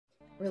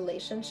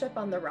Relationship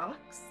on the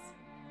rocks?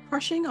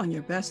 Crushing on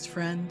your best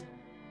friend?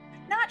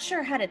 Not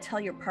sure how to tell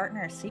your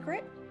partner a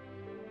secret?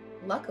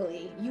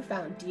 Luckily, you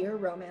found Dear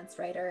Romance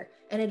Writer,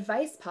 an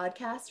advice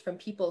podcast from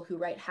people who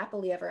write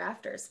happily ever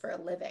afters for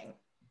a living.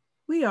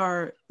 We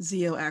are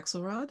Zio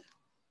Axelrod,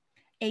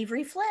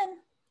 Avery Flynn,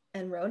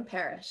 and Roan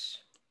Parrish.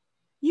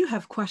 You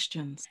have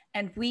questions.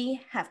 And we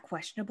have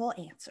questionable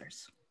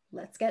answers.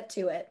 Let's get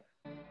to it.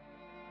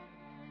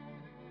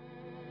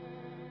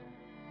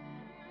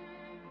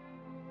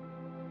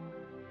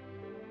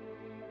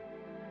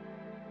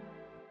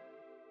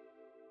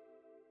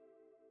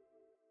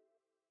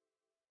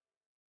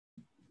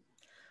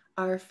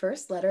 Our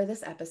first letter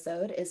this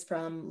episode is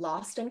from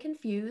Lost and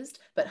Confused,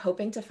 but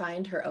hoping to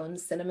find her own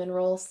cinnamon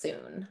roll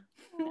soon.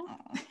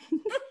 I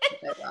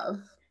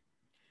love.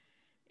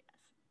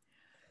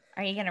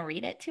 Are you going to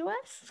read it to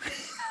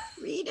us?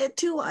 Read it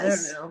to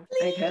us. I don't know.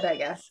 Please. I could, I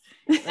guess.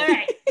 All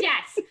right.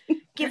 Yes.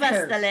 Give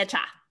us the letter.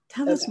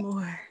 Tell us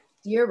more.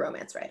 Dear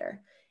Romance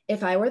Writer,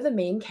 if I were the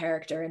main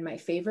character in my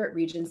favorite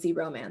Regency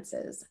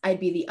romances, I'd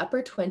be the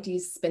upper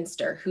 20s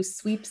spinster who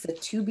sweeps a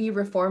to-be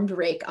reformed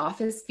rake off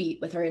his feet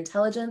with her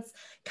intelligence,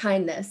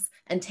 kindness,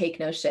 and take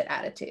no shit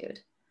attitude.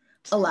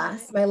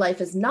 Alas, my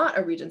life is not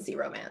a Regency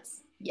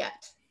romance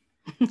yet.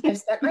 I've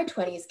spent my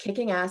 20s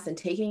kicking ass and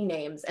taking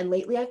names, and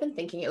lately I've been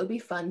thinking it would be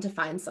fun to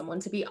find someone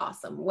to be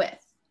awesome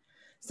with.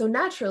 So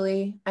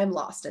naturally, I'm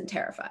lost and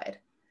terrified.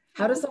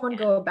 How does someone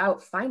go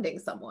about finding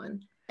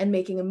someone and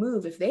making a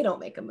move if they don't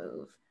make a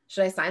move?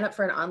 Should I sign up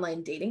for an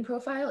online dating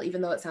profile,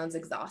 even though it sounds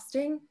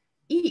exhausting?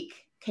 Eek,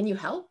 can you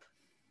help?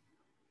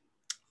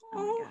 Oh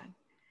my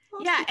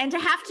God. Yeah, and to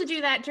have to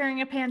do that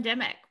during a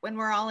pandemic when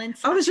we're all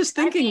inside. I was just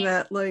thinking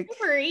that, like,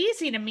 super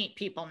easy to meet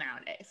people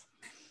nowadays.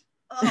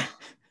 Oh,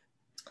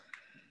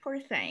 poor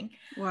thing.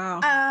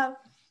 Wow.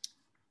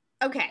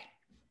 Okay.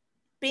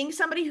 Being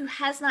somebody who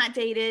has not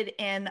dated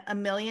in a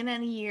million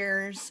and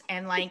years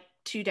and like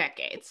 2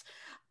 decades.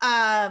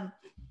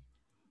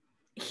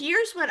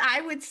 Here's what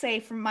I would say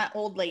from my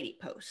old lady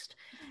post.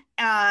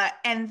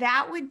 And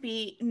that would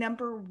be,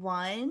 number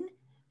one,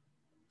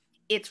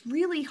 it's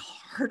really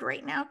hard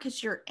right now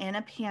because you're in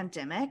a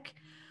pandemic.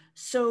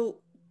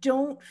 So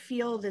don't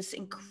feel this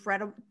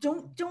incredible,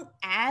 don't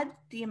add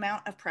the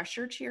amount of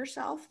pressure to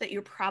yourself that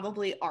you're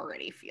probably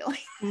already feeling.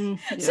 Yeah.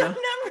 So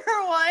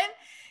number one,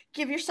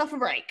 give yourself a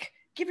break.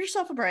 Give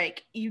yourself a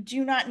break. You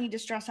do not need to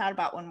stress out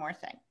about one more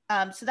thing.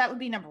 So that would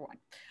be number one.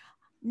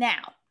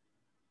 Now,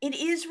 it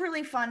is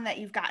really fun that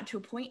you've gotten to a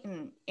point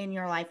in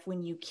your life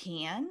when you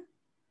can,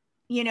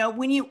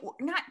 when you,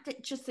 not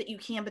that just that you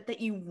can, but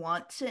that you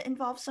want to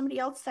involve somebody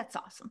else. That's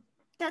awesome.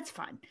 That's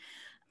fun.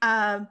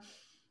 And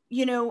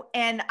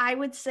I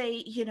would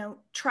say,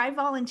 try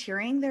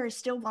volunteering. There is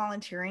still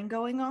volunteering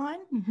going on.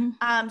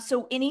 Mm-hmm.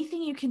 So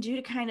anything you can do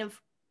to kind of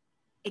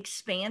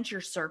expand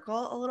your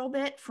circle a little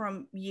bit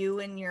from you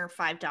and your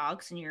 5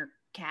 dogs and your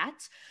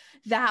cats,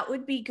 that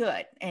would be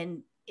good.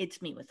 And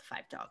it's me with the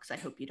 5 dogs. I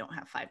hope you don't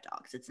have 5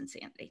 dogs. It's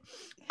insanity.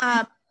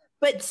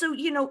 But so,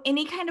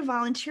 any kind of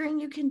volunteering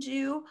you can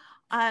do,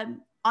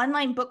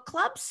 online book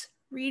clubs,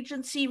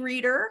 Regency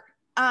Reader,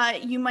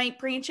 you might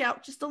branch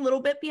out just a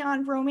little bit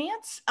beyond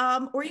romance,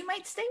 or you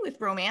might stay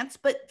with romance,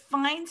 but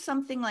find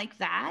something like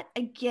that.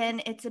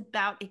 Again, it's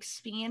about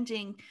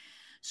expanding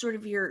sort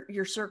of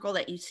your circle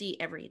that you see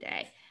every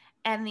day.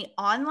 And the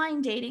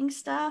online dating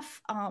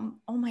stuff, oh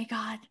my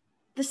God,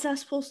 the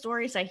cesspool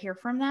stories I hear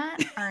from that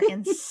are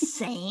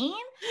insane.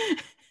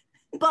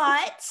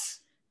 But,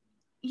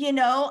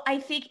 I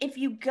think if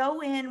you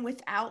go in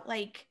without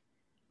like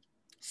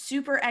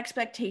super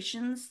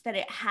expectations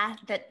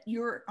that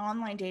your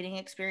online dating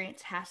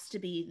experience has to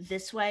be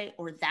this way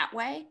or that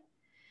way,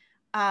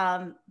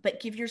 but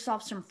give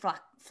yourself some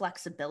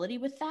flexibility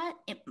with that,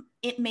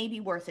 it may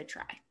be worth a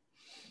try.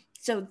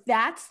 So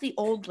that's the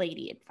old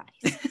lady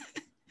advice.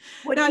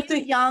 What do you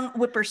think, young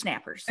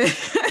whippersnappers?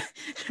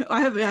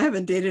 I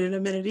haven't dated in a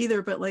minute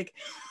either, but like,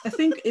 I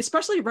think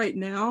especially right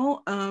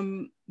now,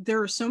 there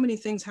are so many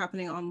things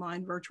happening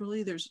online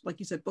virtually. There's, like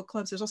you said, book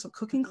clubs. There's also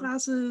cooking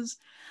classes.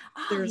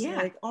 There's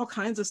like all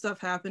kinds of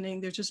stuff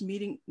happening. There's just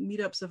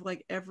meetups of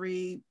like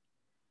every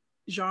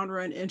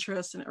genre and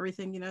interest and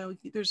everything.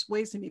 There's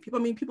ways to meet people.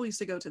 I mean, people used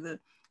to go to the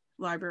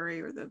library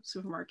or the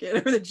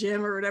supermarket or the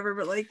gym or whatever,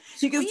 but like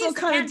you can still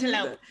kind of do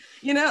that,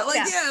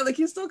 like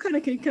you still kind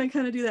of can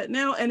do that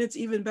now, and it's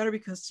even better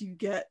because you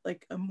get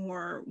like a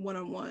more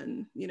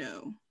one-on-one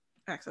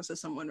access to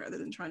someone rather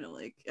than trying to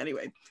like,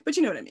 anyway, but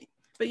you know what I mean.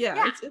 But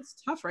it's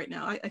tough right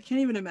now. I can't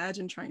even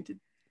imagine trying to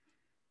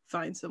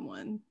find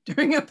someone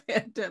during a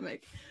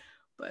pandemic,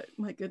 but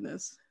my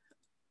goodness.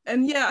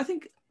 And I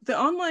think the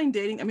online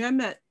dating, I mean, I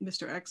met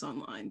Mr. X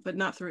online, but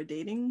not through a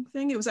dating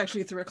thing. It was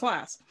actually through a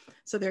class.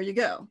 So there you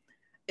go.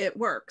 It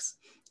works.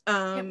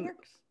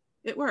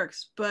 It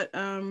works. But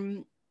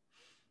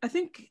I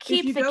think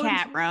keep the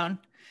cat, Roan.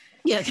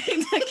 Yeah,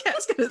 the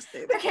cat's gonna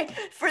stay there. Okay,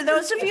 for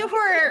those of you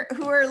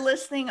who are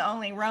listening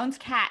only, Roan's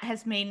cat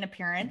has made an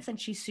appearance, and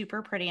she's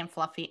super pretty and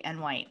fluffy and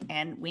white,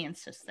 and we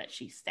insist that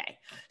she stay.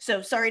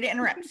 So sorry to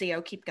interrupt,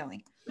 Zio. Keep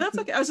going. That's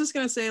okay. I was just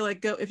gonna say,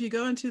 like, if you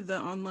go into the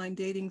online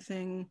dating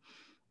thing,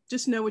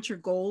 just know what your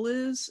goal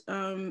is,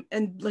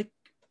 and like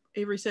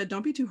Avery said,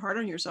 don't be too hard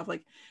on yourself.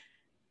 Like,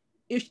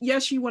 if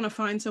yes, you want to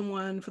find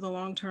someone for the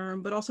long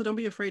term, but also don't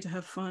be afraid to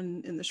have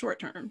fun in the short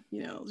term.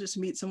 You know, just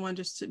meet someone,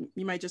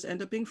 you might just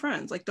end up being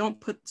friends. Like, don't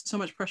put so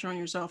much pressure on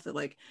yourself that,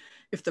 like,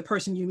 if the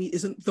person you meet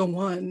isn't the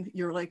one,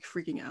 you're like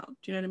freaking out.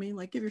 Do you know what I mean?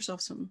 Like, give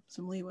yourself some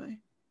leeway.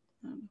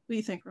 What do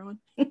you think, Rowan?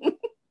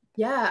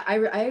 Yeah,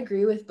 I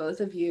agree with both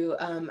of you.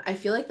 I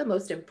feel like the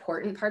most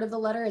important part of the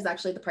letter is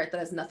actually the part that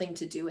has nothing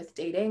to do with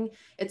dating.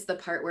 It's the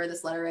part where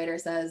this letter writer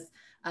says,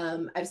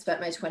 I've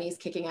spent my 20s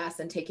kicking ass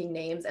and taking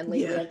names, and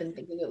lately I've been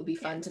thinking it would be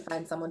fun to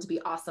find someone to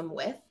be awesome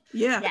with.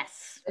 Yeah.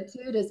 Yes.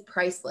 Attitude is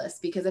priceless,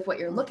 because if what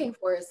you're looking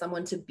for is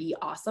someone to be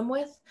awesome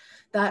with,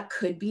 that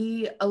could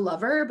be a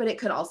lover, but it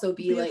could also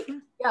be like,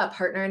 a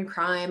partner in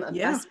crime, a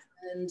best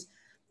friend,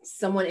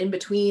 someone in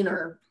between,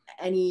 or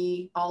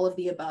all of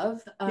the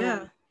above.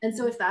 And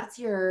so if that's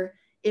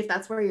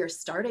where you're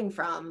starting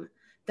from,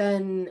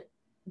 then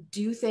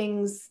do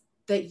things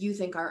that you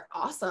think are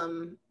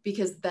awesome,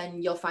 because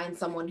then you'll find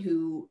someone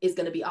who is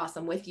going to be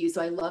awesome with you.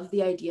 So I love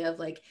the idea of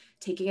like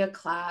taking a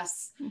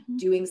class,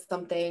 doing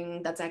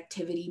something that's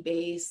activity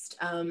based.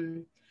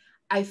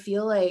 I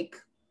feel like,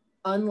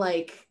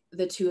 unlike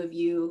the two of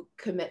you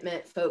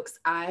commitment folks,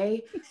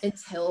 I,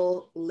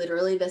 until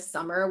literally this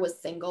summer, was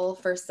single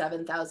for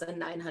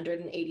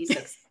 7,986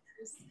 years.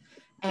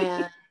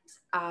 And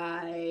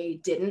I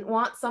didn't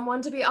want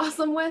someone to be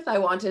awesome with. I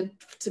wanted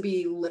to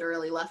be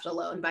literally left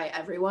alone by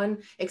everyone,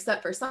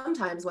 except for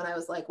sometimes when I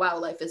was like, wow,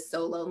 life is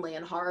so lonely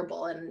and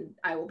horrible and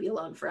I will be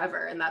alone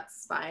forever, and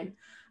that's fine.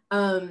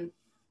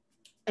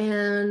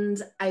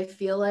 And I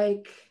feel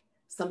like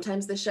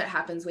sometimes this shit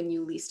happens when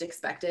you least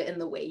expect it in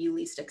the way you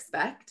least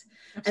expect.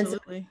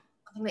 Absolutely. And so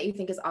something that you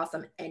think is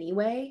awesome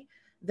anyway,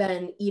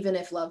 then even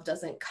if love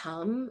doesn't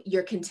come,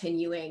 you're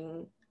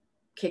continuing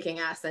kicking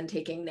ass and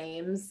taking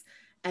names.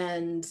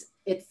 And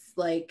it's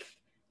like,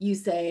 you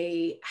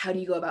say, how do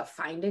you go about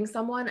finding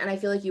someone? And I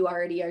feel like you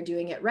already are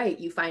doing it right.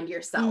 You find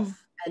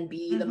yourself and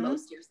be the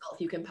most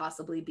yourself you can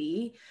possibly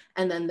be.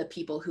 And then the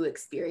people who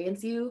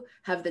experience you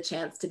have the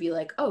chance to be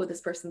like, oh,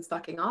 this person's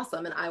fucking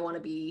awesome, and I want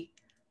to be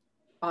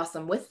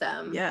awesome with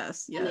them.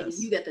 Yes. And then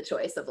you get the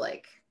choice of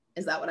like,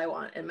 is that what I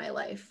want in my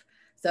life?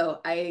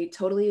 So I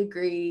totally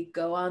agree.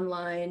 Go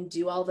online,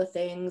 do all the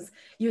things.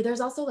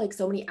 There's also like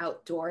so many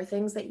outdoor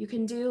things that you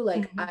can do.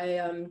 Like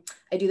I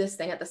do this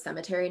thing at the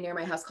cemetery near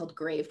my house called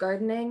grave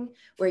gardening,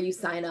 where you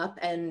sign up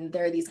and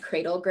there are these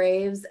cradle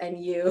graves, and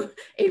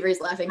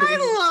Avery's laughing.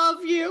 I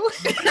love you.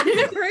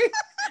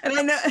 And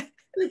I know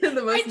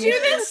I do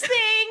this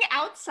thing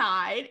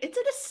outside. It's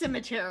at a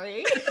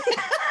cemetery.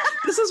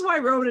 This is why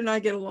Roan and I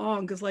get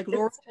along, because like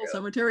Laurel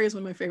Cemetery is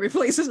one of my favorite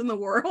places in the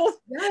world.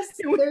 Yes,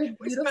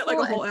 we spent like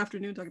a whole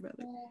afternoon talking about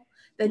it.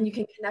 Then you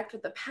can connect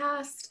with the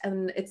past,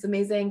 and it's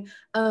amazing.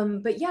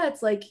 But yeah,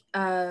 it's like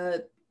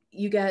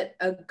you get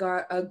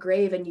a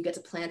grave and you get to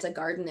plant a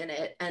garden in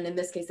it. And in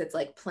this case, it's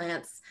like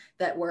plants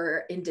that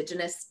were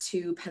indigenous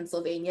to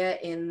Pennsylvania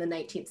in the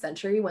 19th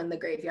century when the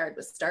graveyard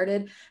was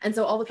started. And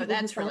so all the people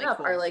who sign up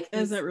are like,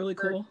 is that really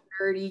cool?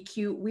 Nerdy,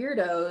 cute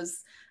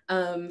weirdos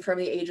from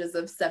the ages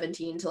of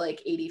 17 to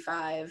like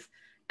 85.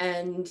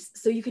 And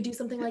so you could do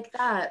something like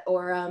that.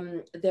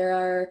 Or there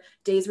are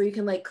days where you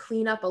can like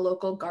clean up a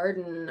local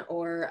garden,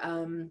 or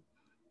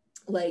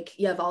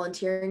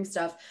volunteering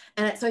stuff.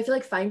 And so I feel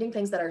like finding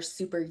things that are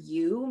super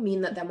you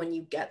mean that then when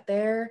you get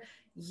there,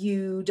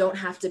 you don't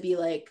have to be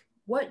like,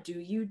 what do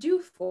you do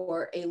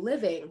for a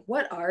living?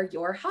 What are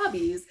your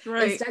hobbies?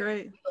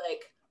 Instead,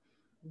 like,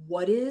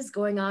 what is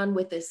going on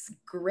with this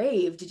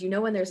grave? Did you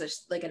know when there's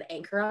an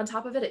anchor on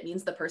top of it, it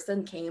means the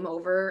person came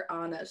over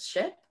on a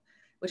ship,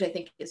 which I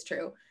think is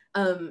true.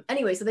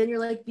 Anyway, so then you're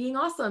like being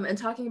awesome and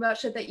talking about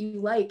shit that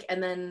you like,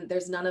 and then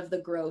there's none of the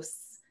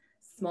gross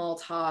small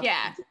talk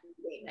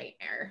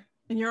nightmare.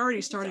 And you're already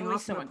starting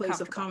off from a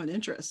place of common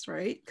interest,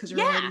 right? Because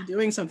you're already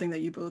doing something that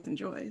you both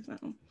enjoy.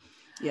 So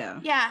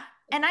yeah.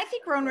 And I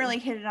think Roan really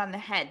hit it on the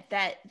head,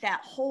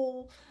 that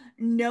whole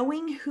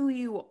knowing who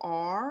you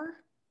are,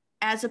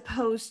 as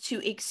opposed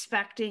to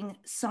expecting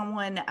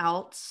someone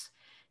else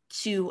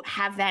to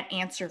have that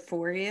answer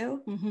for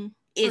you,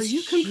 is or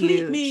you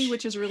complete me,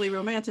 which is really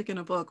romantic in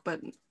a book,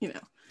 but you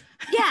know.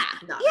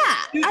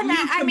 You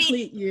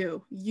complete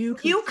you. You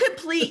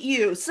complete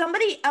you.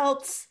 Somebody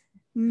else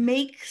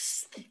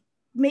makes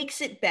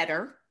it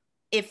better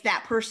if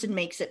that person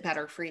makes it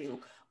better for you.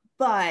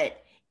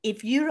 But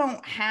if you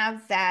don't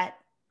have that,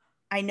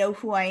 I know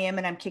who I am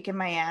and I'm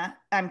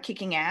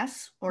kicking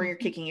ass, or you're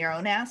kicking your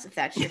own ass, if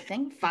that's your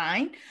thing,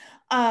 fine.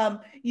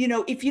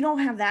 If you don't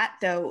have that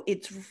though,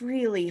 it's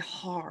really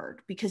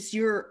hard because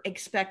you're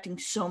expecting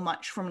so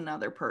much from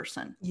another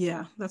person.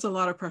 Yeah, that's a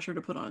lot of pressure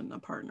to put on a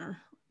partner.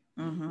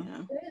 Mm-hmm.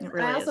 Yeah. It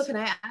really is. Can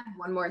I add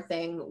one more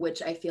thing,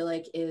 which I feel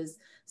like is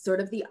sort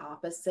of the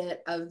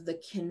opposite of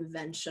the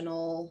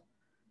conventional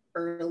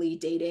early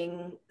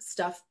dating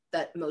stuff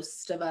that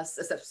most of us,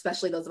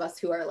 especially those of us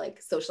who are like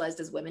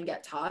socialized as women,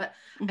 get taught.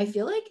 I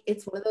feel like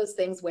it's one of those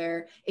things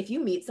where if you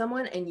meet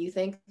someone and you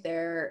think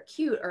they're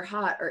cute or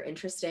hot or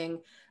interesting,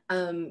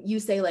 you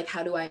say like,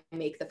 how do I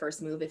make the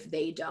first move if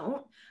they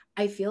don't?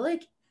 I feel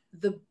like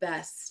the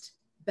best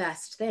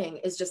thing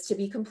is just to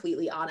be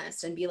completely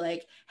honest and be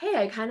like, hey,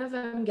 I kind of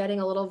am getting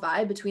a little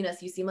vibe between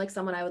us. You seem like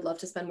someone I would love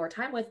to spend more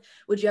time with.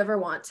 Would you ever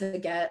want to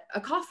get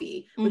a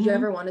coffee? Would you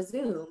ever want to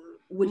Zoom?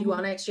 Would you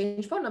want to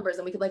exchange phone numbers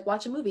and we could like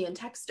watch a movie and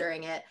text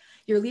during it?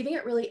 You're leaving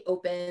it really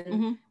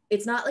open.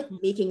 It's not like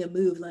making a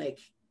move like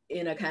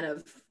in a kind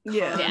of creepy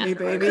way. Yeah. In a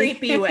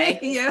creepy way.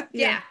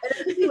 Yeah.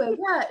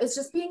 It's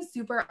just being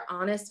super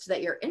honest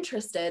that you're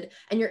interested,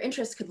 and your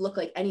interest could look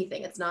like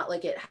anything. It's not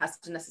like it has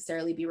to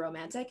necessarily be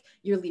romantic.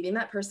 You're leaving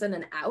that person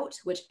an out,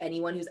 which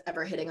anyone who's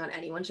ever hitting on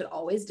anyone should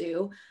always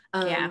do.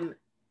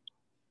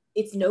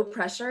 It's no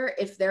pressure.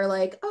 If they're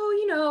like, oh,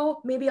 you know,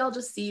 maybe I'll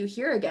just see you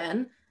here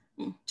again.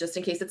 Just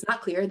in case it's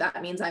not clear,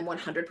 that means I'm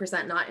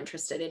 100% not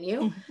interested in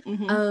you.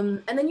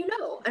 And then you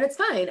know, and it's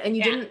fine. And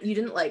you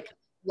didn't like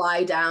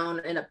lie down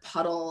in a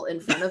puddle in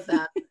front of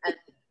them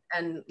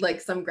and like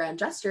some grand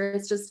gesture.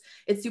 It's just,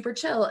 it's super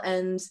chill,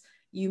 and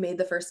you made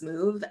the first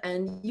move.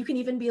 And you can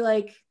even be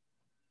like,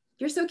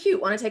 you're so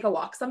cute, want to take a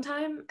walk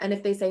sometime? And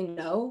if they say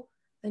no,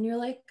 then you're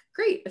like,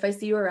 great, if I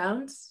see you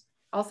around,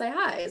 I'll say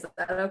hi. Is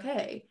that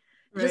okay?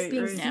 Just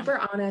being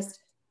super honest,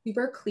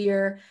 super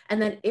clear.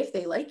 And then if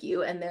they like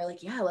you and they're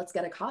like, yeah, let's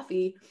get a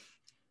coffee,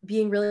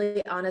 being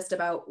really honest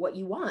about what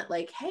you want.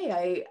 Like,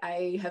 hey,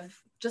 I have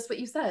just what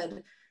you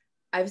said.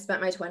 I've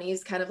spent my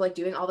 20s kind of like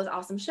doing all this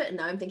awesome shit, and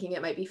now I'm thinking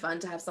it might be fun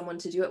to have someone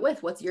to do it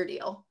with. What's your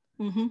deal?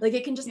 Like,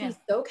 it can just be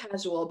so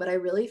casual, but I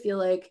really feel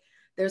like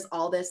there's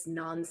all this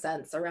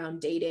nonsense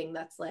around dating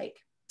that's like,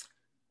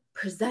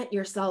 present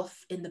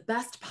yourself in the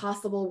best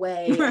possible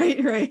way.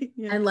 Right.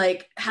 And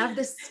like have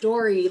this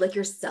story, like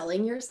you're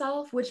selling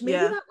yourself, which maybe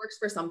that works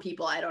for some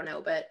people, I don't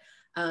know, but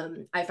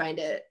I find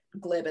it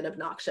glib and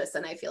obnoxious,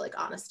 and I feel like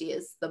honesty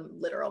is the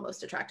literal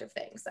most attractive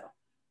thing. So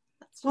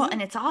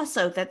and it's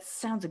also, that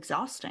sounds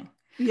exhausting.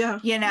 Yeah.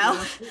 You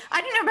know,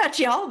 I don't know about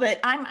y'all, but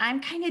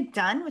I'm kind of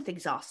done with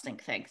exhausting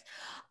things.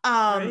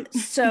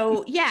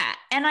 So yeah.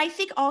 And I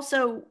think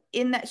also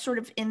in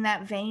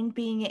that vein,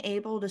 being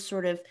able to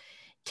sort of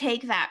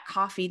take that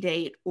coffee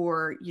date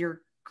or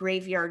your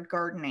graveyard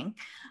gardening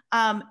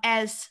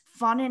as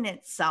fun in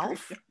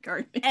itself,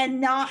 and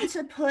not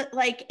to put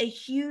like a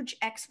huge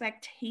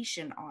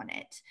expectation on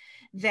it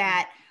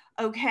that,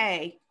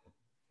 okay,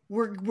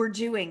 we're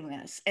doing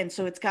this, and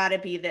so it's got to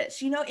be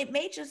this. You know, it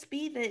may just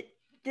be that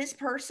this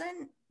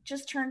person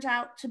just turns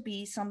out to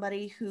be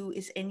somebody who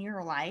is in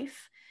your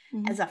life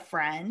as a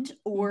friend,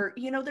 or,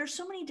 you know, there's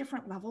so many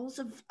different levels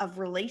of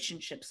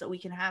relationships that we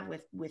can have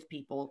with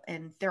people,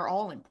 and they're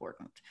all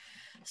important.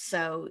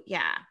 So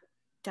yeah,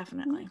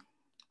 definitely.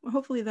 Well,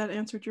 hopefully that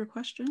answered your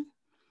question.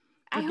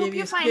 I hope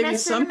you find a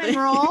cinnamon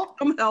roll.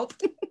 Some help.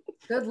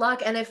 Good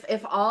luck. And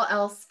if all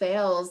else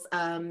fails,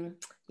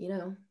 you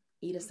know,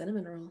 eat a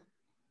cinnamon roll.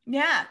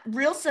 Yeah,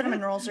 real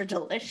cinnamon rolls are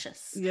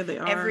delicious. Yeah, they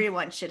are.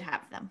 Everyone should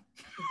have them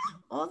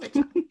all the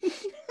time.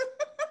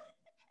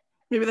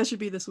 Maybe that should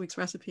be this week's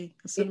recipe.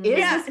 It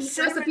is this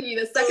recipe.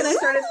 The second I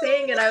started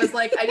saying it, I was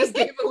like, I just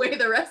gave away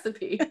the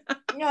recipe.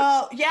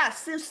 No,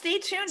 so stay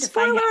tuned to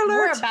find out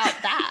more about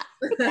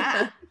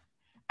that.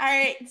 All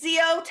right,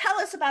 Zio, tell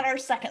us about our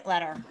second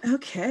letter.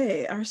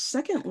 Okay, our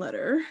second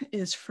letter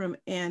is from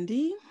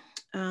Andy.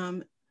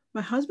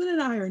 My husband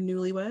and I are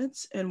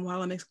newlyweds, and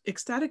while I'm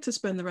ecstatic to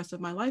spend the rest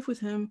of my life with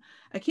him,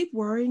 I keep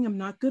worrying I'm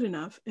not good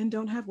enough and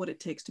don't have what it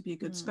takes to be a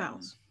good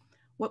spouse.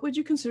 What would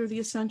you consider the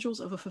essentials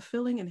of a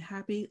fulfilling and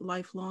happy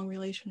lifelong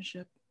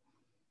relationship?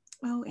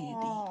 Oh, Andy.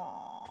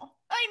 Aww.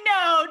 I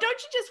know.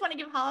 Don't you just want to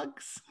give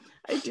hugs?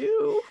 I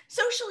do.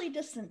 Socially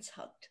distanced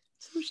hugged.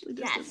 Socially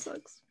distanced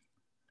hugs.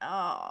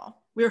 Oh.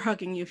 We're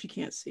hugging you if you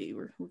can't see.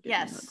 We're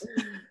yes,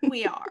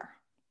 we are.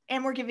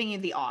 And we're giving you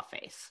the aw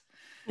face.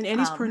 And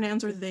Andy's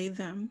pronouns are they,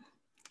 them.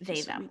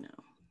 They, them. We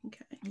know.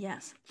 Okay.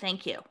 Yes.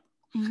 Thank you.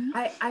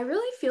 I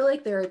really feel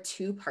like there are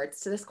two parts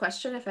to this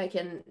question, if I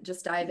can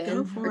just dive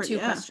in. Or two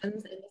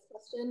questions in this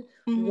question.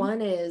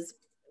 One is,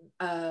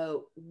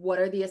 what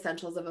are the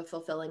essentials of a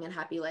fulfilling and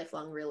happy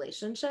lifelong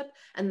relationship?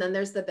 And then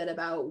there's the bit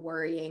about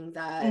worrying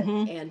that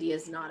Andy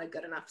is not a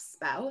good enough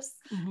spouse.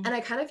 And I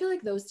kind of feel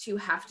like those two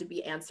have to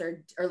be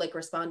answered or like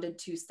responded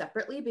to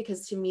separately,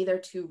 because to me, they're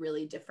two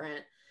really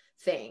different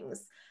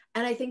things.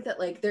 And I think that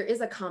like there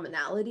is a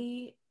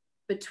commonality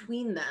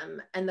between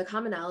them. And the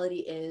commonality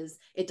is,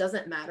 it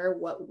doesn't matter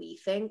what we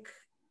think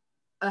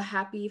a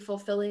happy,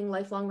 fulfilling,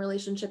 lifelong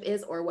relationship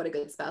is or what a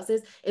good spouse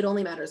is. It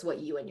only matters what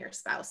you and your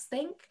spouse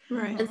think.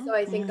 Right. And so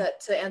I think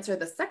that to answer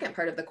the second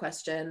part of the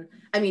question,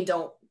 I mean,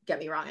 don't get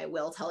me wrong, I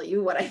will tell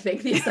you what I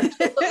think the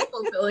essentials of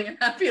fulfilling and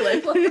happy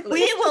lifelong relationship.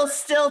 We will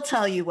still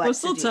tell you what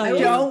to do.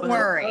 Don't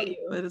worry.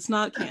 But it's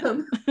not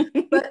canon.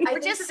 But we're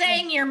just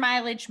saying your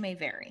mileage may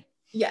vary.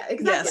 Yeah,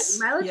 exactly. Yes.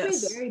 Mileage may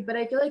Yes. vary, but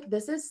I feel like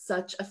this is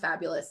such a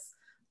fabulous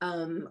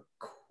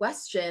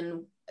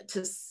question,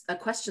 to a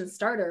question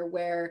starter,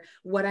 where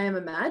what I am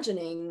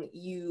imagining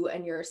you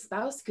and your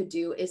spouse could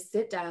do is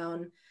sit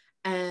down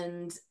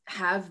and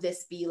have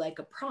this be like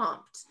a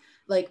prompt.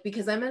 Like,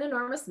 because I'm an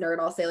enormous nerd,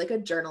 I'll say like a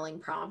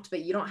journaling prompt,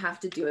 but you don't have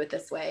to do it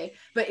this way.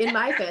 But in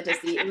my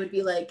fantasy, it would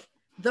be like,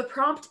 the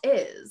prompt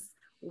is,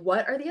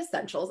 what are the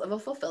essentials of a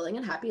fulfilling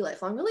and happy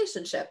lifelong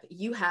relationship?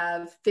 You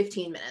have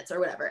 15 minutes or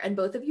whatever, and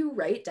both of you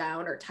write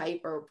down or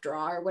type or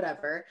draw or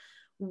whatever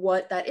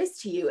what that is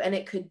to you. And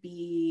it could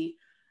be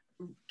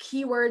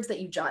keywords that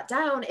you jot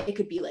down. It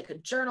could be like a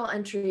journal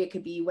entry. It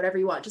could be whatever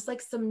you want, just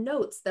like some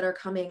notes that are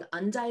coming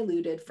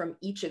undiluted from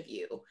each of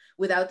you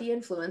without the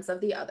influence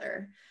of the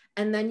other.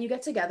 And then you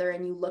get together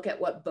and you look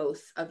at what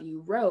both of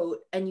you wrote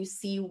and you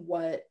see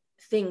what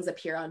things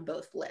appear on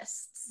both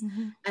lists.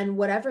 Mm-hmm. And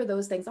whatever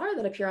those things are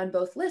that appear on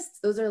both lists,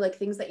 those are like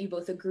things that you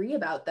both agree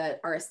about that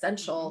are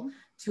essential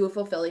to a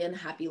fulfilling and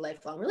happy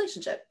lifelong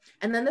relationship.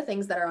 And then the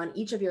things that are on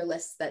each of your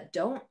lists that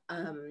don't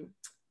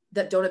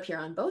appear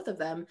on both of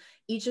them,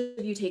 each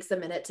of you takes a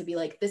minute to be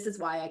like, this is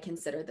why I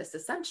consider this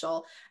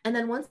essential. And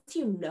then once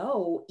you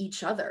know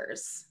each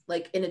other's,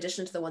 like in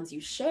addition to the ones you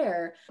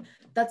share,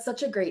 that's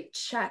such a great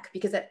check,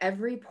 because at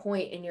every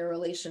point in your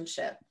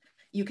relationship,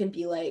 you can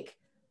be like,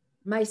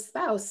 my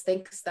spouse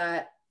thinks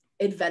that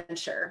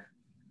adventure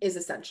is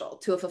essential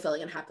to a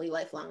fulfilling and happily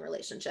lifelong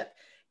relationship.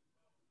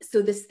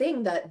 So this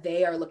thing that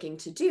they are looking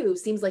to do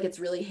seems like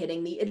it's really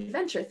hitting the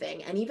adventure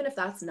thing. And even if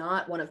that's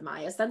not one of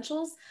my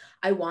essentials,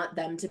 I want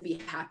them to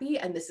be happy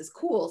and this is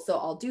cool, so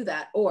I'll do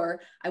that. Or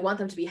I want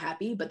them to be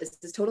happy, but this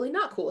is totally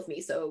not cool with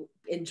me. So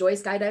enjoy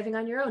skydiving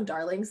on your own,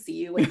 darling. See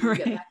you when you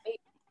get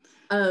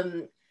back.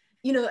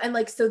 You know, and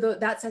like, so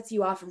that sets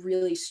you off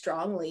really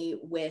strongly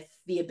with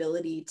the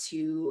ability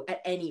to, at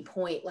any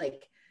point,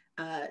 like,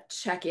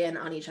 check in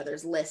on each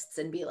other's lists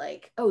and be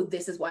like, oh,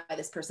 this is why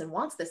this person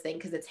wants this thing,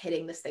 because it's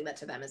hitting this thing that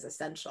to them is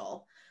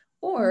essential.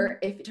 Or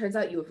if it turns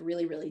out you have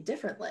really, really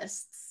different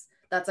lists,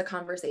 that's a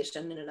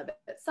conversation in and of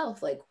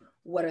itself. Like,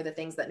 what are the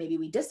things that maybe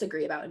we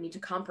disagree about and need to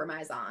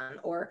compromise on?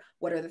 Or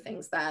what are the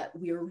things that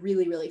we're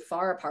really, really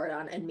far apart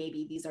on? And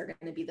maybe these are going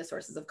to be the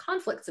sources of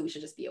conflict, so we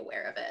should just be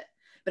aware of it.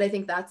 But I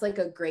think that's like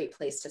a great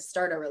place to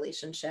start a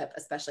relationship,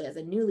 especially as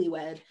a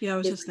newlywed. Yeah, I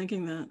was just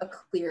thinking that. A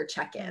clear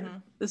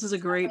check-in. This is a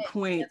great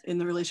point in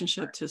the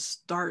relationship to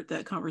start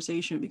that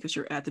conversation, because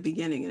you're at the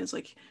beginning and it's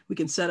like, we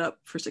can set up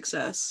for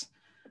success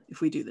if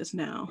we do this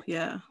now.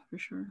 Yeah, for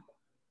sure.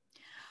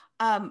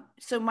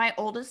 So my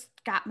oldest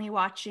got me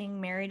watching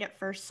Married at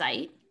First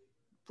Sight,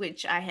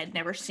 which I had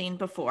never seen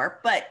before.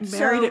 But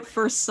Married at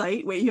First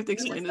Sight? Wait, you have to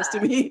explain this to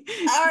me.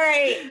 All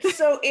right.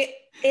 So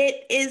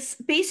it is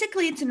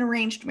basically, it's an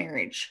arranged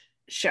marriage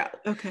show.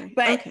 Okay.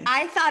 But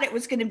I thought it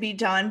was going to be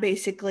done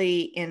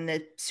basically in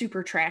the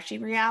super trashy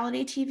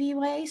reality TV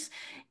ways.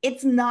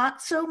 It's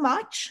not so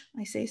much.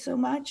 I say so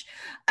much.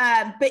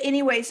 But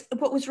anyways,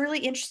 what was really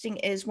interesting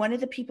is one of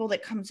the people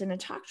that comes in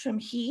and talks to him,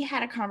 he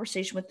had a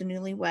conversation with the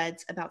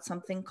newlyweds about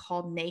something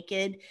called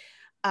naked.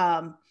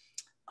 What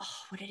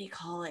did he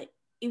call it?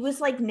 It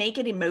was like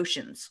naked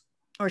emotions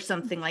or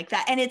something like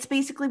that. And it's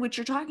basically what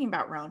you're talking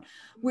about, Roan,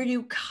 where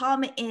you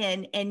come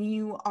in and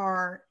you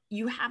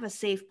have a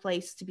safe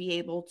place to be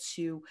able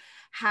to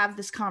have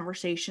this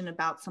conversation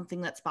about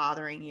something that's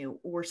bothering you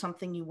or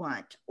something you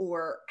want,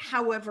 or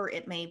however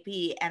it may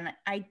be. And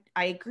I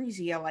agree,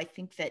 Zio. I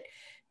think that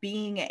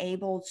being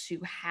able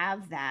to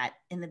have that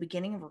in the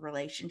beginning of a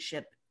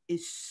relationship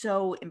is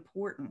so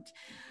important.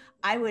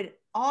 I would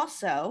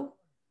also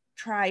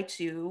try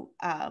to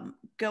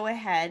go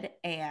ahead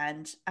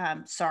and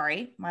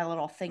sorry, my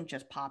little thing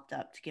just popped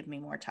up to give me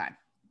more time.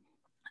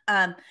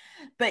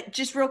 But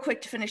just real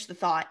quick to finish the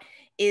thought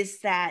is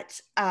that,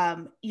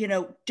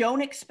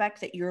 don't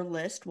expect that your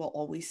list will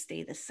always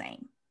stay the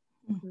same.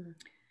 Mm-hmm.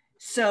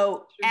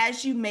 So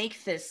as you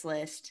make this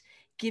list,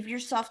 give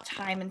yourself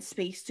time and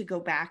space to go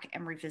back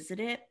and revisit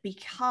it,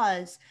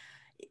 because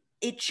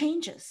it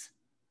changes.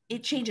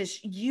 It changes.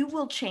 You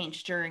will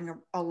change during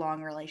a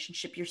long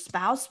relationship. Your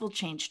spouse will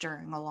change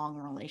during a long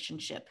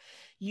relationship.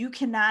 You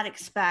cannot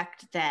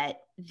expect that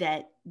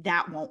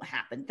won't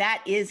happen.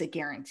 That is a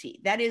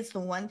guarantee. That is the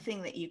one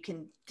thing that you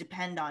can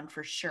depend on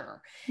for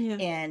sure. Yeah.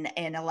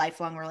 In a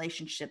lifelong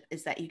relationship,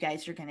 is that you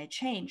guys are going to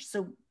change.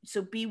 So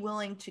be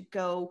willing to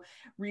go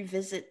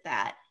revisit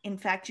that. In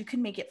fact, you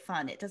can make it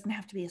fun. It doesn't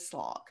have to be a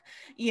slog.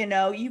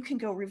 You can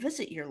go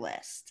revisit your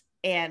list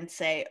and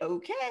say,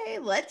 okay,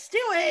 let's do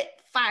it.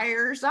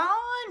 Fire's on,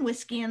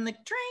 whiskey in the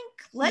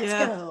drink. Let's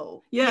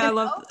go. Yeah, I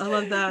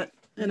love that.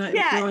 And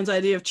Roan's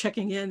idea of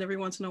checking in every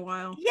once in a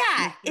while.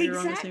 Yeah,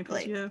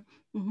 exactly. Yeah.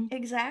 Mm-hmm.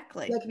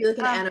 Exactly. Like, if you look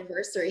at an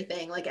anniversary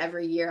thing, like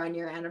every year on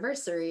your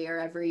anniversary or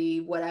every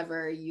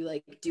whatever, you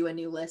like do a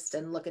new list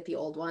and look at the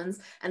old ones.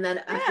 And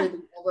then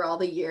over all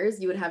the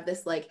years, you would have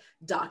this like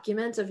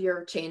document of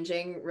your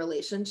changing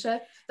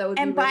relationship. That would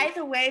and by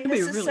the way,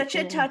 this is really such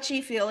a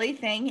touchy-feely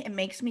thing. It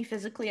makes me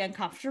physically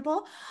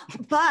uncomfortable,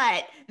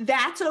 but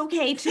that's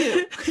okay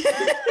too.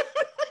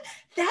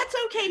 That's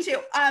okay too.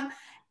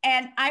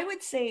 And I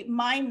would say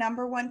my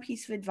number one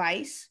piece of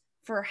advice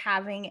for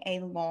having a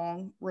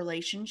long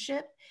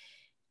relationship,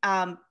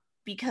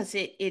 because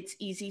it's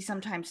easy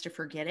sometimes to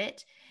forget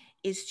it,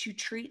 is to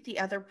treat the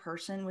other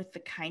person with the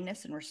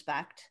kindness and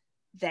respect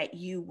that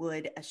you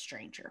would a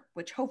stranger,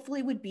 which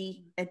hopefully would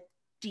be a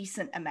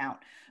decent amount.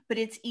 But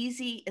it's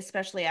easy,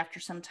 especially after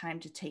some time,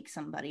 to take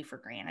somebody for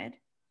granted,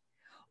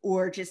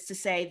 or just to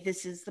say,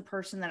 this is the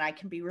person that I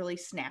can be really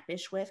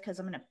snappish with because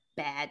I'm in a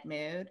bad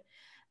mood.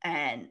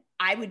 And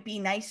I would be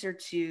nicer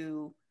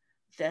to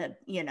the,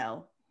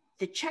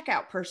 the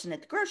checkout person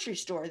at the grocery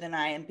store than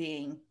I am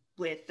being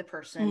with the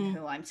person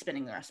who I'm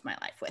spending the rest of my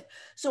life with.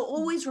 So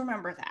always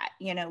remember that,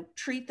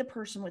 treat the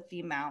person with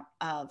the amount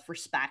of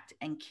respect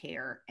and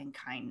care and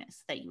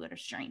kindness that you would a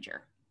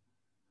stranger.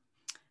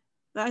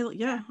 I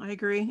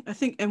agree. I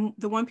think, and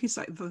the one piece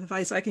of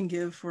advice I can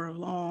give for a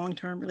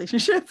long-term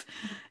relationship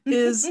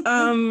is,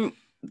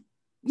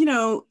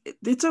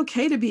 it's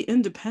okay to be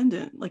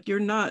independent. Like, you're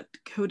not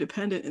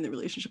codependent in the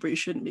relationship, or you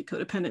shouldn't be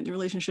codependent in the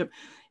relationship.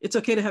 It's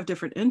okay to have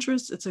different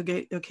interests. It's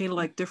okay to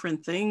like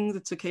different things.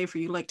 It's okay for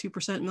you to like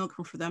 2% milk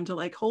and for them to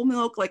like whole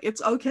milk. Like,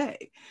 it's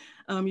okay.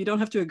 You don't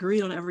have to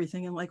agree on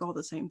everything and like all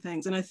the same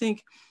things. And I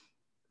think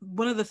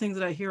one of the things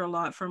that I hear a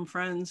lot from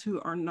friends who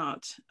are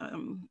not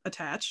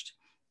attached,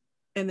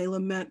 and they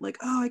lament like,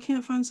 oh, I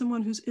can't find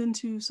someone who's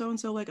into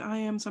so-and-so like I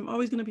am, so I'm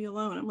always going to be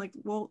alone. I'm like,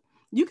 well,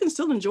 you can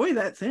still enjoy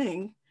that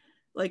thing.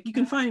 Like, you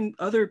can find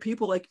other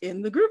people like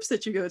in the groups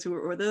that you go to,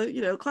 or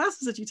the,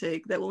 classes that you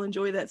take, that will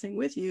enjoy that thing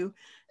with you.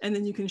 And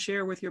then you can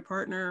share with your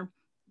partner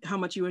how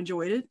much you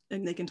enjoyed it,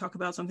 and they can talk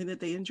about something that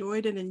they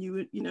enjoyed, and then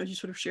you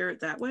sort of share it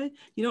that way.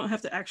 You don't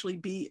have to actually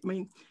be,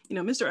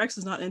 Mr. X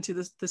is not into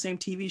the same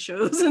TV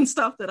shows and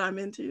stuff that I'm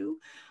into,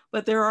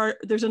 but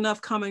there's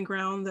enough common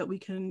ground that we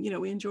can,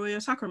 we enjoy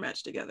a soccer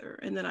match together,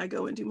 and then I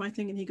go and do my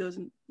thing and he goes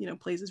and,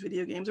 plays his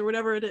video games or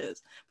whatever it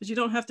is. But you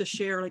don't have to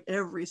share like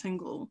every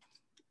single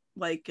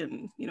like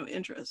and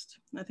interest.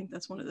 And I think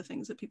that's one of the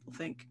things that people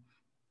think,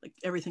 like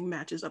everything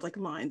matches up, like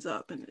lines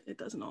up, and it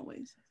doesn't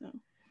always. So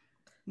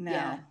no.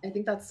 Yeah, I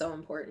think that's so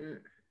important.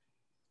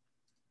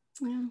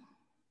 Yeah.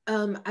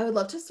 I would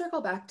love to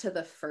circle back to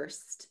the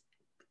first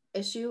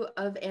issue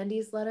of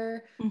Andy's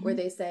letter, where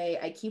they say,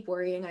 I keep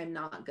worrying I'm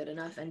not good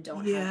enough and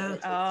don't have what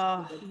it takes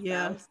to be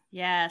a good spouse.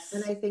 Yes.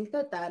 And I think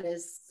that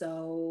is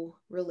so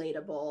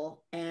relatable.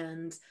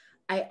 And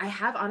I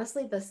have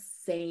honestly the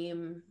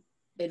same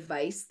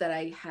advice that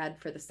I had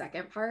for the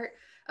second part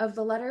of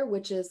the letter,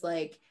 which is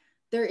like,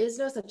 there is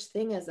no such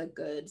thing as a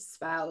good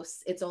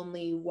spouse. It's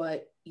only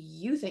what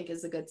you think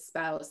is a good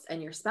spouse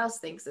and your spouse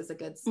thinks is a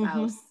good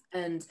spouse.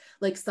 And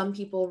like, some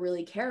people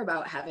really care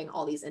about having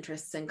all these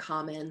interests in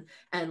common.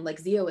 And like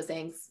Zia was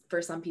saying,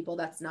 for some people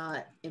that's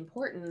not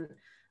important.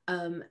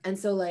 And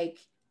so like,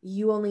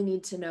 you only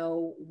need to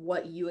know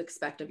what you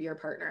expect of your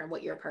partner and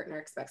what your partner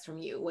expects from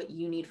you, what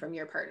you need from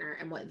your partner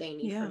and what they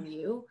need from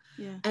you.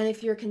 Yeah. And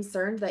if you're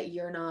concerned that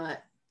you're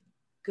not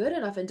good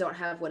enough and don't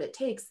have what it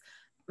takes,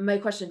 my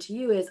question to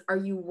you is, are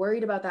you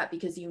worried about that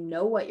because you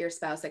know what your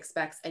spouse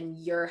expects and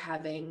you're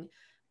having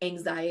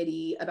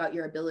anxiety about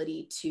your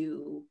ability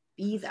to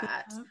be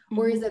that?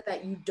 Or is it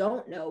that you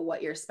don't know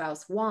what your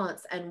spouse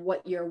wants, and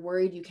what you're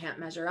worried you can't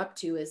measure up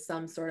to is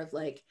some sort of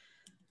like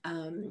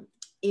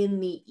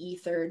in the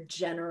ether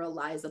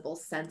generalizable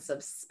sense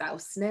of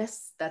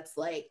spouseness that's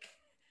like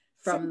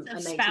from a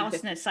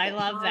spouseness. I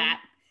love that.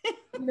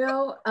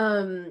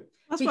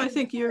 That's why I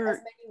think there are as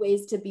many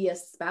ways to be a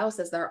spouse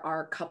as there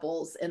are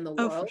couples in the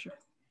world. For sure.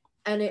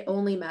 And it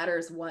only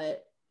matters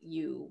what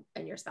you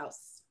and your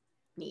spouse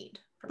need.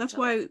 That's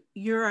why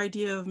your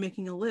idea of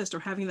making a list or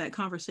having that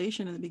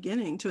conversation in the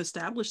beginning to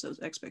establish those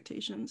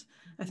expectations,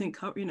 I think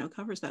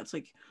covers that. It's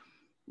like,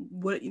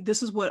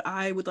 this is what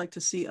I would like to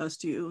see us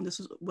do, and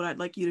this is what I'd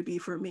like you to be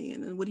for me,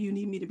 and then what do you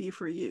need me to be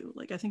for you?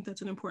 Like, I think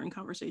that's an important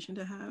conversation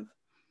to have,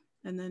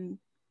 and then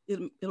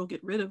it'll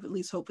get rid of, at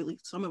least hopefully,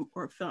 some of,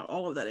 or if not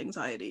all of that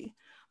anxiety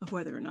of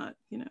whether or not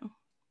you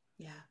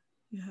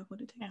have what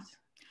it takes. Yeah.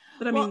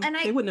 But I mean,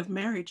 they wouldn't have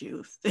married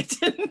you if they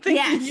didn't think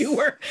that you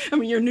were. I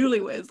mean, you're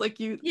newlyweds, like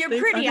you're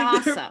pretty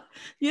awesome.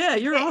 Yeah,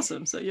 you're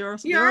awesome. So you're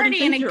awesome. You're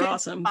already in a good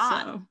awesome.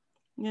 spot. So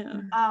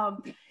yeah.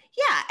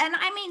 Yeah, and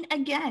I mean,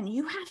 again,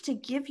 you have to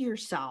give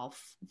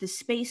yourself the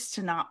space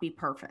to not be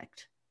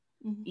perfect,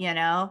 and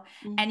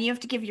you have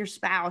to give your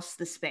spouse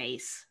the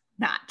space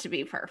not to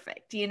be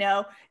perfect.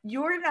 Your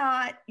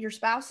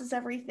spouse is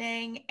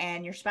everything,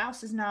 and your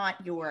spouse is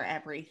not your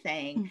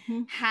everything.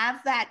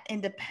 Have that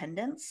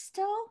independence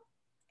still,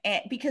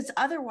 because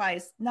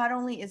otherwise, not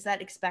only is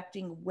that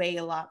expecting way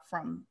a lot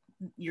from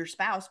your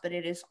spouse, but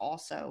it is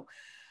also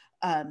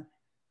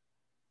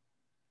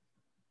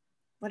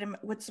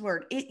what's the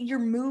word? You're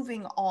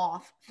moving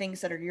off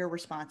things that are your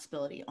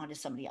responsibility onto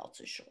somebody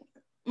else's shoulder.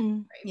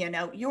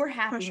 Your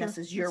happiness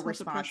is your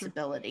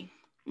responsibility.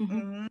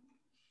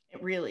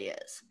 It really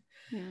is.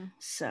 Yeah.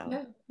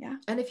 So, yeah.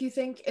 And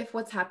if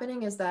what's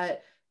happening is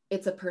that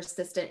it's a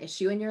persistent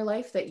issue in your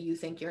life that you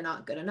think you're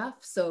not good enough.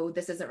 So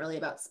this isn't really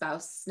about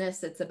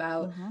spouseness. It's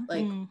about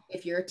like,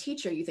 if you're a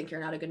teacher, you think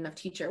you're not a good enough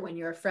teacher. When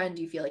you're a friend,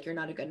 you feel like you're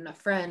not a good enough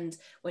friend.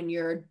 When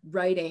you're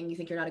writing, you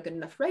think you're not a good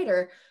enough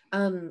writer.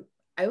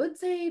 I would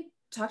say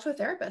talk to a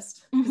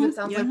therapist, because it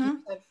sounds like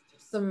you have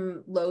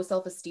some low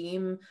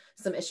self-esteem,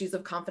 some issues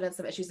of confidence,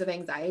 some issues of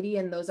anxiety,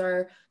 and those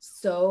are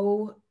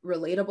so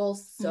relatable,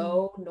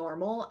 so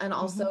normal, and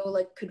also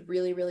like could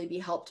really, really be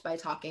helped by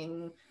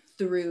talking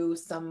through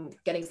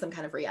getting some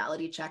kind of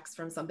reality checks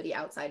from somebody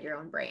outside your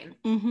own brain.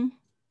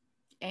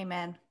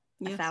 Amen.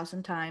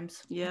 1,000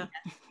 times. Yeah.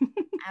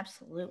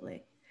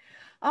 Absolutely.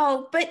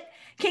 Oh, but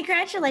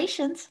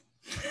congratulations.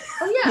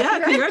 Oh yeah.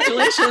 Yeah,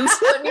 congratulations.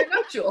 On your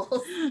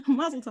nuptials.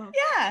 Mazel tov.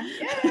 Yeah.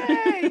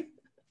 Yay.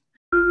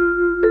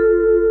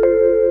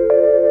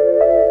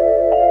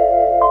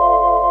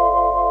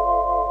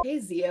 Hey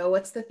Zio,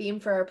 what's the theme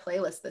for our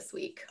playlist this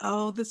week?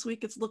 Oh, this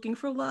week it's Looking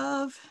for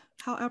Love.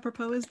 How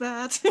apropos is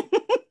that?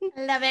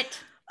 Love it.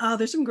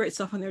 There's some great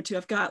stuff on there too.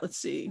 I've got, let's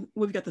see,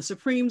 we've got the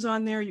Supremes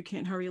on there. You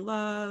Can't Hurry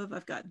Love.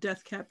 I've got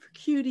Death Cab for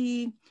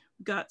Cutie.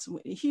 We've got some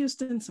Whitney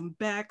Houston, some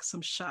Beck,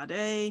 some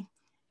Sade,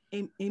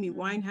 Amy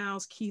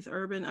Winehouse, Keith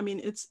Urban. I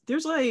mean,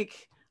 there's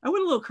like, I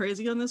went a little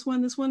crazy on this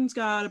one. This one's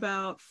got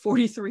about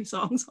 43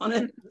 songs on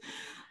it.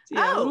 So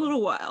yeah, a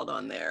little wild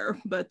on there.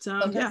 But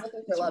Sometimes yeah.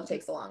 Looking for Love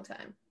takes a long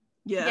time.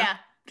 Yeah.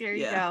 There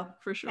you go.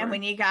 For sure. And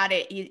when you got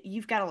it,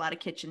 you've got a lot of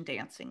kitchen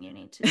dancing you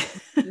need to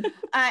do.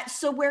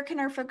 So where can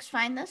our folks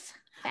find this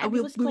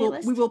fabulous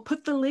playlist? We will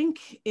put the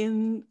link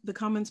in the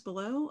comments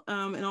below,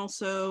 and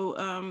also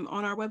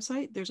on our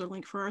website. There's a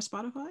link for our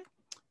Spotify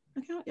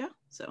account. Yeah,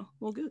 so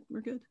we're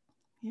good.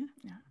 Yeah.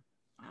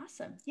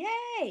 Awesome.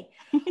 Yay.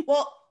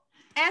 Well,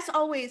 as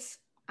always,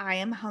 I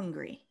am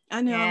hungry.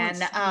 I know.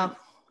 And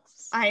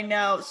I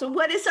know. So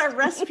what is our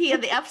recipe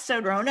of the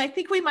episode, Roan? I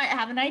think we might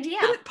have an idea.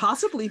 Could it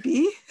possibly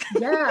be?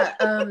 Yeah,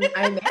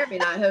 I may or may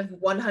not have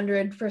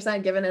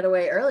 100% given it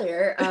away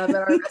earlier, but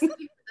our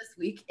recipe for this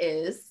week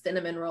is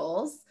cinnamon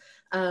rolls,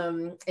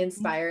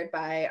 inspired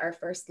by our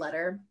first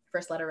letter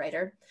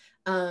writer.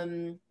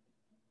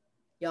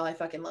 Y'all, I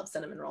fucking love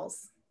cinnamon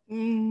rolls.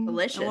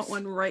 Delicious. I want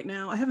one right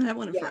now. I haven't had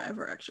one in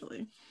forever,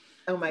 actually.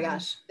 Oh my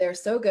gosh, they're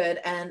so good.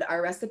 And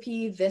our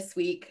recipe this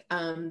week,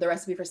 the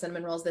recipe for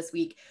cinnamon rolls this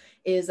week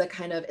is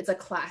it's a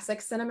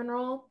classic cinnamon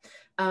roll.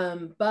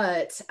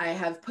 But I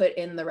have put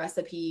in the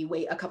recipe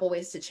a couple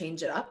ways to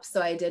change it up.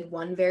 So I did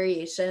one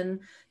variation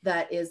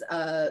that is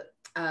a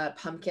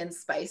pumpkin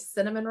spice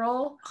cinnamon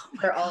roll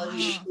for all of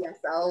you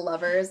PSL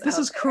lovers. This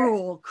is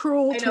cruel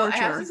torture. I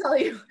have to tell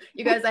you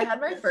guys, I had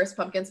my first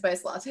pumpkin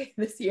spice latte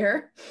this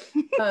year.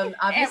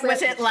 Obviously,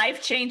 was it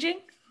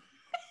life-changing?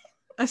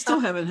 I still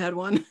haven't had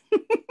one.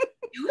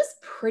 It was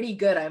pretty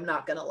good, I'm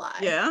not gonna lie.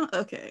 Yeah,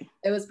 okay.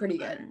 It was pretty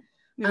good.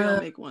 Maybe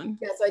I'll make one.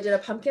 Yeah, so I did a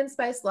pumpkin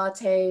spice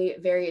latte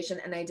variation,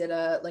 and I did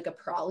a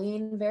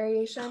praline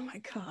variation. Oh my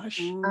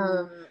gosh.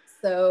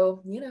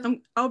 So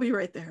I'll be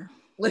right there.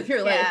 Live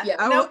your life. Yeah.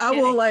 I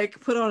will like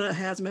put on a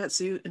hazmat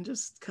suit and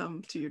just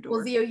come to your door.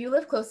 Well, Zio, you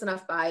live close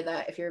enough by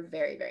that if you're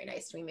very, very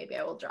nice to me, maybe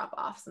I will drop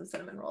off some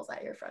cinnamon rolls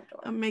at your front door.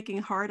 I'm making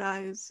hard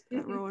eyes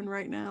at Roan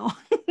right now.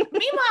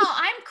 Meanwhile,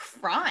 I'm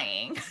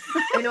crying.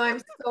 I know,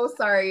 I'm so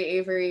sorry,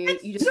 Avery.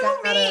 It's you just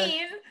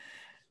mean.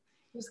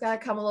 You just gotta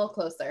come a little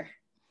closer.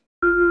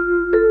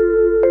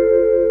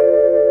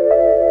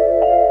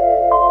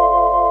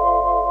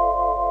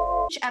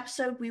 Each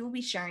episode, we will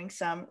be sharing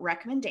some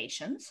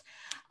recommendations.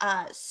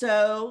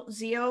 So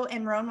Zio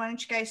and Roan, why don't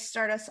you guys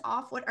start us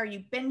off? What are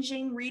you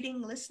binging,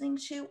 reading, listening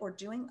to, or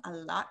doing a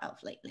lot of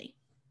lately?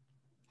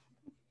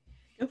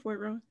 Go for it,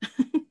 Roan.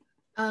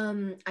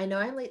 I know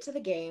I'm late to the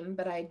game,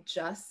 but I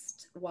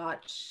just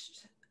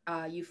watched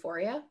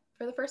Euphoria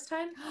for the first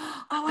time.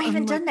 Oh, I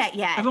haven't done that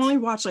yet. I've only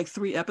watched like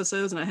 3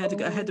 episodes, and I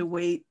had to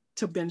wait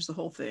to binge the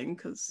whole thing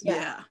because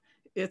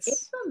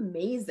it's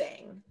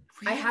amazing.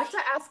 Really? I have to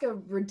ask a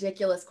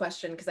ridiculous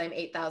question because I'm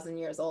 8,000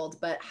 years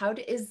old, but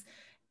is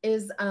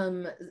it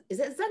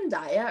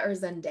Zendaya or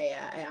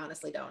Zendaya? I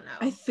honestly don't know.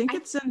 I think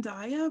it's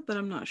Zendaya, but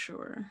I'm not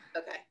sure.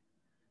 Okay.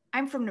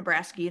 I'm from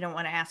Nebraska. You don't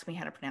want to ask me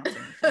how to pronounce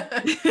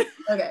anything.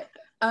 Okay.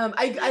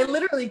 I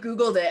literally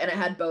Googled it and it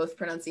had both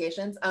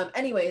pronunciations.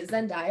 Anyway,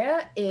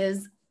 Zendaya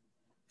is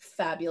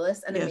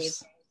fabulous and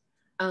amazing.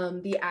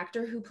 The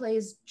actor who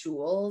plays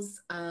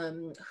Jules,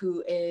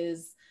 who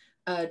is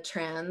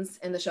trans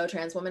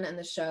woman in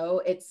the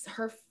show, it's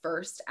her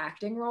first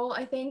acting role,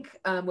 I think,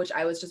 which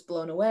I was just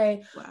blown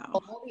away. Wow.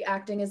 All the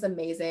acting is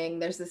amazing.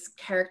 There's this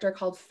character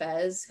called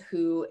Fez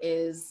who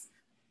is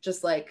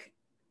just like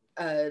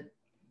a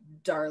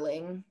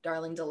darling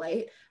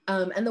delight,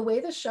 and the way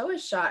the show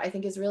is shot I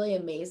think is really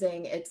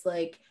amazing. It's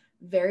like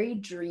very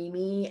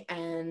dreamy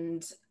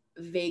and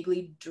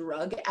vaguely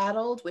drug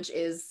addled, which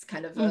is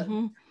kind of the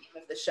theme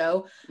of the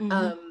show.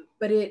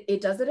 But it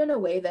does it in a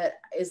way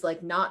that is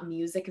like not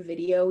music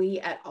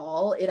video-y at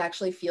all. It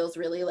actually feels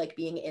really like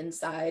being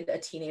inside a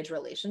teenage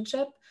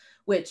relationship,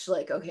 which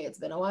like, okay, it's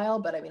been a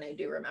while, but I mean, I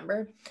do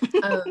remember.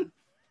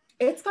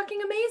 It's fucking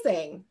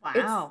amazing.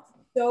 Wow.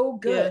 It's so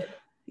good.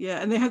 Yeah,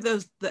 and they had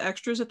the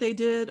extras that they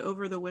did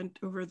over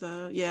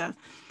the Yeah,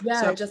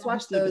 so I just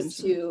watched those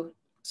two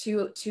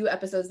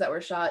episodes that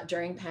were shot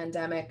during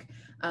pandemic.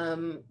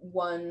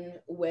 One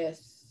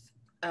with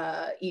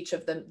each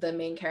of the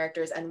main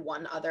characters and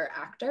one other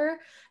actor.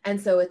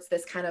 And so it's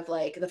this kind of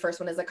like, the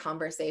first one is a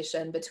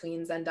conversation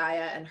between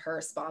Zendaya and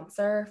her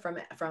sponsor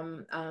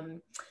from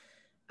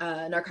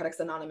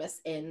Narcotics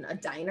Anonymous in a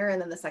diner. And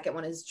then the second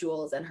one is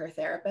Jules and her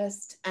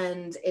therapist.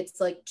 And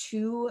it's like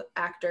two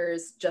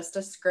actors, just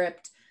a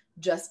script,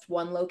 just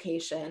one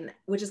location,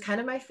 which is kind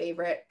of my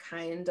favorite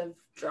kind of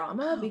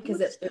drama because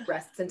it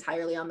rests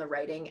entirely on the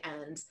writing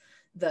and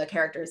the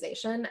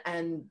characterization,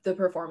 and the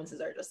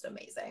performances are just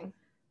amazing.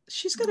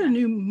 She's got a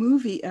new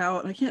movie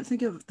out. I can't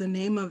think of the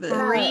name of it.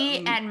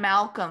 Marie and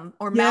Malcolm,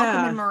 or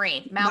Malcolm and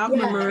Marie.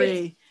 Malcolm and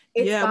Marie.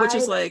 It's which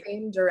is the like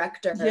same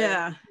director.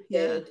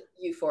 Did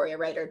Euphoria,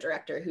 writer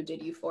director who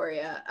did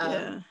Euphoria.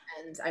 And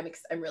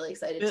I'm really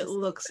excited. It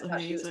looks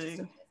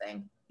amazing.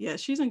 Yeah,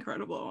 she's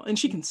incredible, and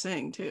she can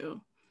sing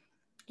too.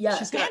 Yeah,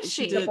 I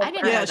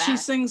didn't know that.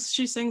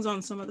 She sings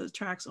on some of the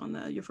tracks on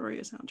the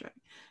Euphoria soundtrack.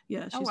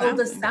 Yeah, she's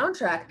the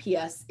soundtrack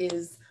PS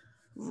is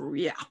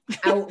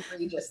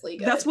outrageously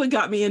good. That's what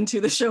got me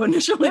into the show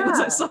initially once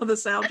I saw the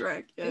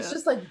soundtrack. Yeah. It's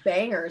just like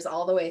bangers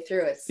all the way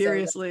through. It's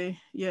seriously,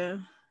 I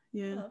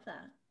love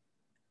that.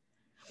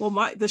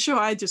 Well, the show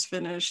I just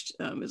finished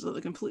is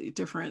a completely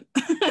different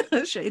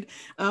shade.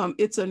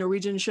 It's a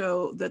Norwegian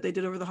show that they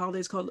did over the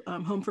holidays called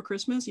Home for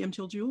Christmas, Hjem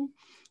til jul.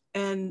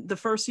 And the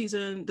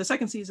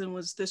second season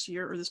was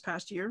this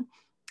past year.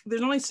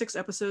 There's only 6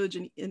 episodes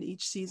in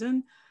each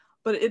season,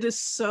 but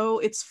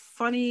it's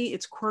funny,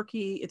 it's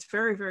quirky, it's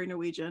very, very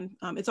Norwegian.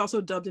 It's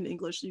also dubbed in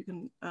English, so you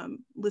can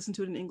listen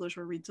to it in English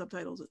or read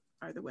subtitles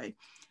either way.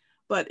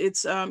 But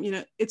it's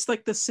it's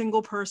like the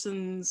single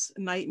person's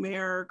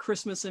nightmare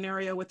Christmas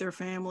scenario with their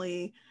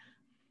family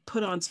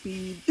put on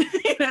speed.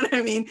 You know what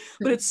I mean?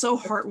 But it's so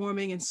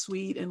heartwarming and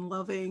sweet and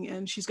loving,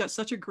 and she's got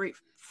such a great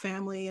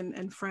family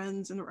and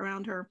friends and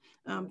around her.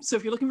 So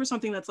if you're looking for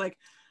something that's like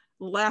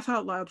laugh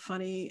out loud,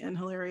 funny and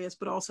hilarious,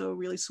 but also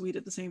really sweet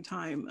at the same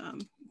time,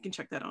 you can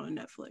check that out on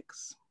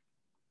Netflix.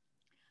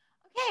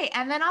 Okay,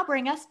 and then I'll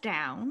bring us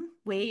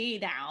way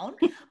down.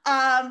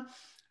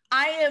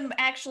 I am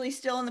actually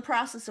still in the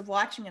process of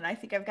watching it. I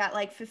think I've got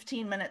like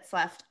 15 minutes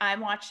left. I'm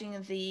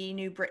watching the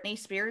new Britney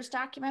Spears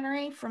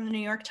documentary from the New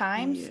York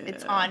Times. Yeah.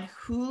 It's on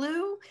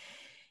Hulu.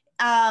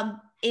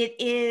 It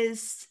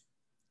is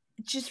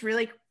just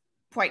really,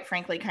 quite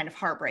frankly, kind of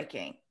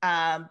heartbreaking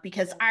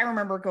because I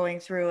remember going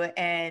through it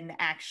and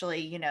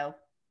actually,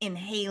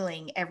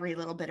 inhaling every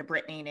little bit of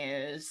Britney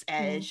news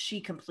as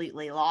she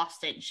completely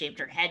lost it and shaved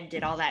her head and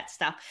did all that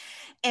stuff.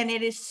 And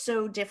it is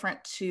so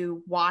different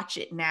to watch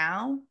it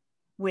now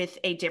with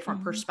a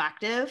different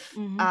perspective.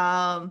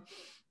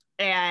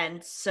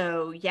 And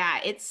so,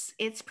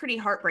 it's pretty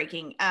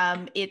heartbreaking.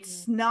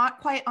 It's not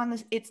quite on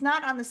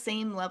the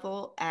same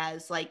level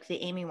as like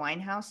the Amy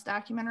Winehouse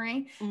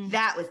documentary.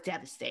 That was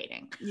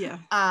devastating. Yeah.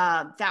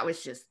 That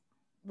was just,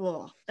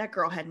 that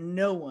girl had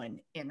no one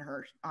on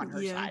her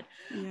side.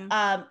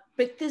 Yeah.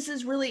 But this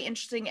is really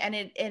interesting. And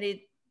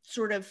it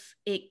sort of,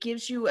 it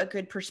gives you a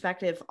good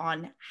perspective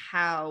on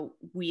how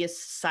we as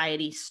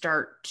society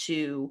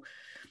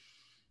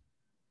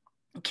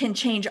can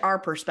change our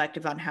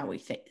perspective on how we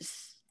think,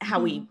 how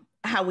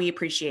we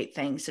appreciate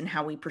things and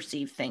how we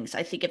perceive things.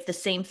 I think if the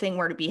same thing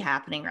were to be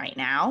happening right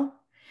now,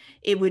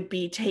 it would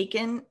be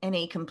taken in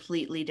a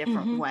completely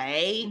different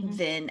way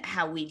than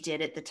how we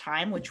did at the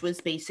time, which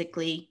was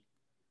basically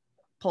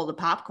pull the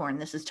popcorn.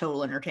 This is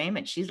total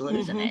entertainment. She's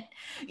losing it,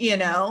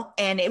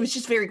 and it was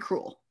just very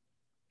cruel.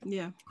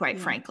 Yeah. Quite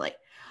frankly.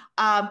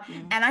 And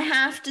I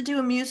have to do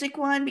a music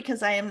one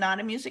because I am not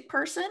a music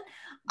person.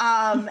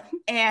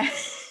 And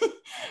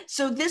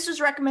so this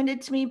was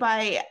recommended to me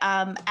by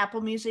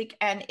Apple Music,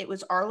 and it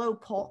was Arlo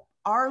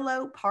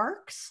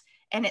Parks,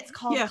 and it's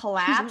called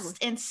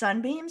Collapsed in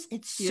Sunbeams.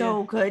 It's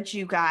so good,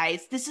 you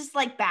guys. This is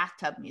like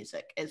bathtub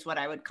music is what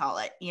I would call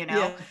it,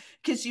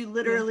 because you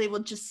literally will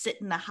just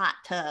sit in the hot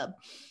tub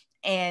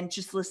and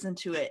just listen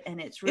to it,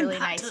 and it's really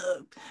nice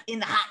in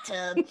the hot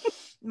tub.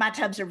 My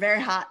tubs are very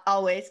hot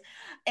always.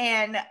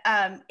 And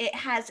it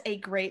has a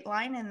great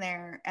line in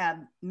there,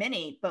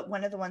 many, but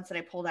one of the ones that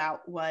I pulled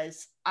out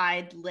was,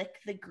 "I'd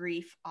lick the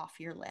grief off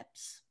your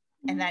lips."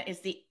 And that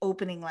is the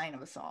opening line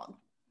of a song,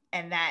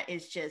 and that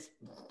is just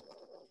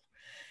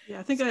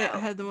I think I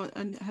had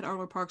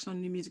Arlo Parks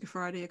on New Music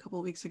Friday a couple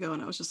of weeks ago,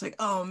 and I was just like,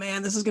 oh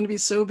man, this is going to be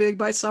so big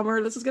by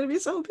summer. This is going to be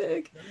so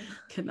big.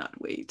 Cannot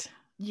wait.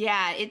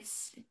 Yeah,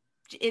 it's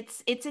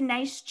a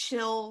nice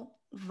chill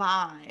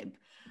vibe.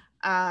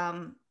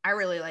 I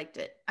really liked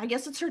it. I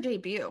guess it's her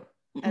debut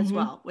as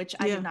well, which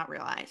I did not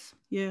realize.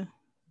 Yeah.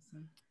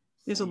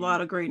 There's a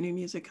lot of great new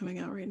music coming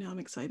out right now. I'm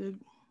excited.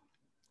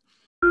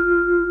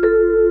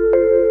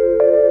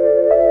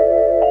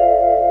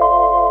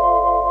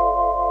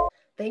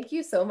 Thank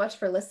you so much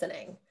for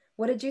listening.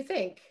 What did you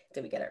think?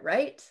 Did we get it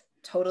right?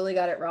 Totally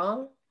got it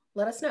wrong?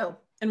 Let us know.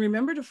 And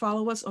remember to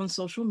follow us on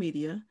social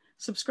media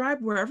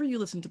Subscribe wherever you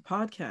listen to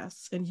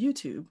podcasts and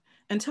YouTube,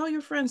 and tell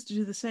your friends to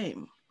do the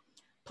same.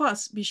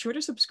 Plus, be sure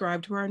to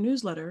subscribe to our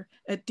newsletter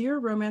at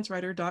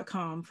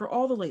dearromancewriter.com for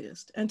all the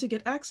latest and to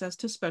get access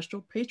to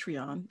special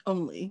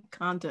Patreon-only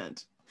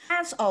content.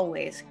 As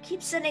always,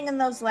 keep sending in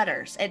those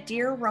letters at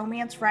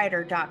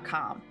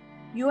dearromancewriter.com.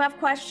 You have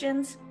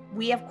questions,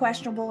 we have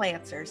questionable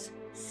answers.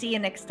 See you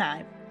next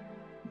time.